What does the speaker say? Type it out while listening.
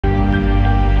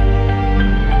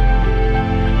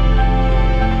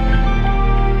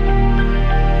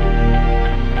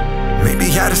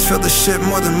just feel this shit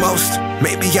more than most.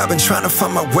 Maybe I've been trying to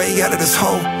find my way out of this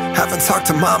hole. Haven't talked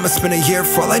to mom, it's been a year.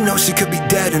 For all I know, she could be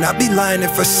dead, and I'd be lying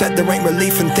if I said there ain't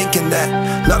relief in thinking that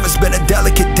love has been a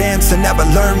delicate dance and never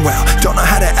learned well. Don't know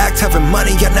how to act, having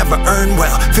money I never earned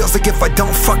well. Feels like if I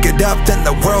don't fuck it up, then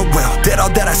the world will. Did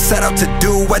all that I set out to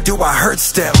do, why do I hurt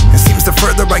still? It seems the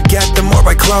further I get, the more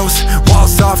I close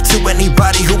walls off to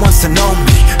anybody who wants to know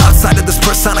me. Outside of this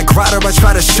persona grata, I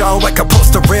try to show like I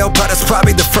post a reel, but it's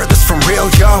probably the furthest from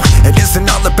real, yo. It isn't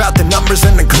all about the numbers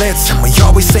and the glitz, and we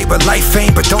always say what life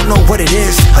ain't, but don't know what it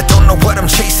is. I don't know what I'm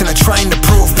chasing or trying to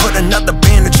prove. Put another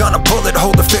bandage on a bullet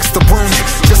hole to fix the wound.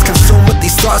 Just consumed with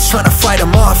these thoughts, trying to fight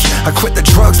them off. I quit the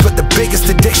drugs, but the biggest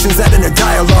addiction's that inner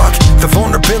dialogue. The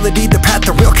vulnerability, the path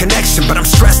to real connection. But I'm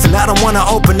stressed and I don't wanna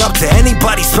open up to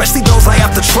anybody, especially those I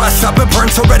have to trust. I've been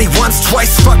burnt already once,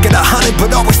 twice, fuck it 100, but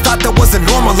always thought that was a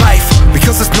normal life.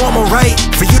 Because it's normal, right?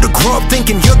 For you to grow up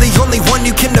thinking you're the only one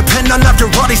you can depend on after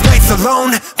all these nights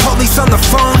alone. Police on the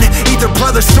phone, either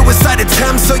brother suicide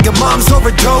attempts or your mom's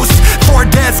overdose. 4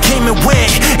 dads came and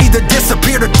went, either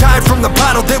disappeared or died from the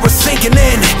bottle they were sinking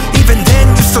in. Even then,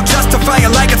 you still justify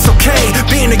it like it's okay,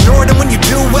 being ignored, and when you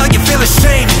do, well, you feel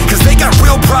ashamed. Cause they got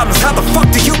real problems, how the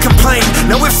fuck do you complain?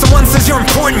 Now if someone says you're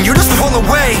important, you just pull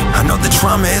away. I know the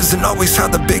trauma isn't always how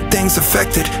the big things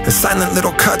affected. The silent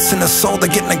little cuts in the soul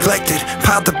that get neglected,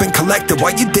 piled up and collected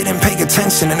while you didn't pay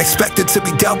attention and expected to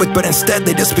be dealt with, but instead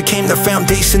they just became the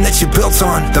foundation that you built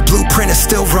on. The blueprint is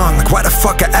still wrong, like why the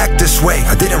fuck I act this way?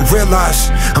 I didn't realize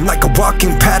I'm like a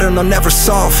walking pattern I'll never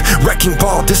solve. Wrecking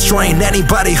ball, destroying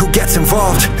anybody who gets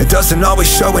involved. It doesn't always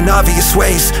show in obvious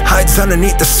ways, hides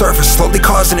underneath the surface, slowly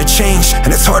causing a change.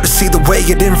 And it's hard to see the way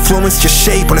it influenced your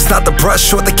shape, when it's not the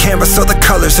brush or the canvas or the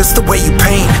colors, it's the way you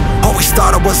paint. Always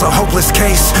thought it was a hopeless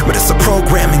case, but it's the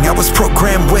programming I was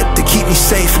programmed with to keep me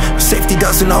safe. Safety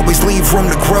doesn't always leave room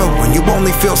to grow, when you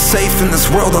only feel safe in this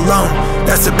world alone.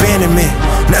 That's abandonment,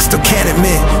 and I still can't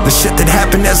admit the shit that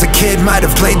happened as a kid might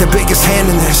have played the biggest hand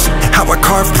in this. How I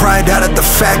carved pride out of the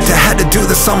fact I had to do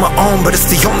this on my own, but it's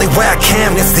the only way I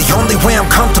can, it's the only way I'm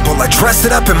comfortable. I dress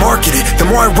it up and market it. The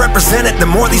more I represent it, the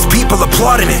more these people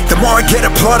applauding it. The more I get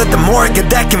applauded, the more I get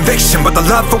that conviction. But the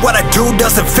love for what I do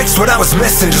doesn't fix what I was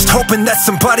missing. Just hoping that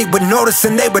somebody would notice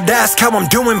and they would ask how I'm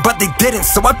doing, but they didn't.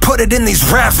 So I put it in these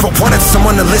raps, but wanted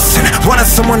someone to listen, wanted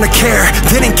someone to care.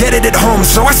 Didn't get it at home,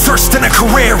 so I searched in a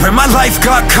career, and my life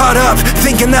got caught up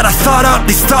thinking that I thought up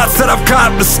these thoughts that I've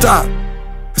got to stop.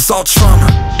 It's all trauma.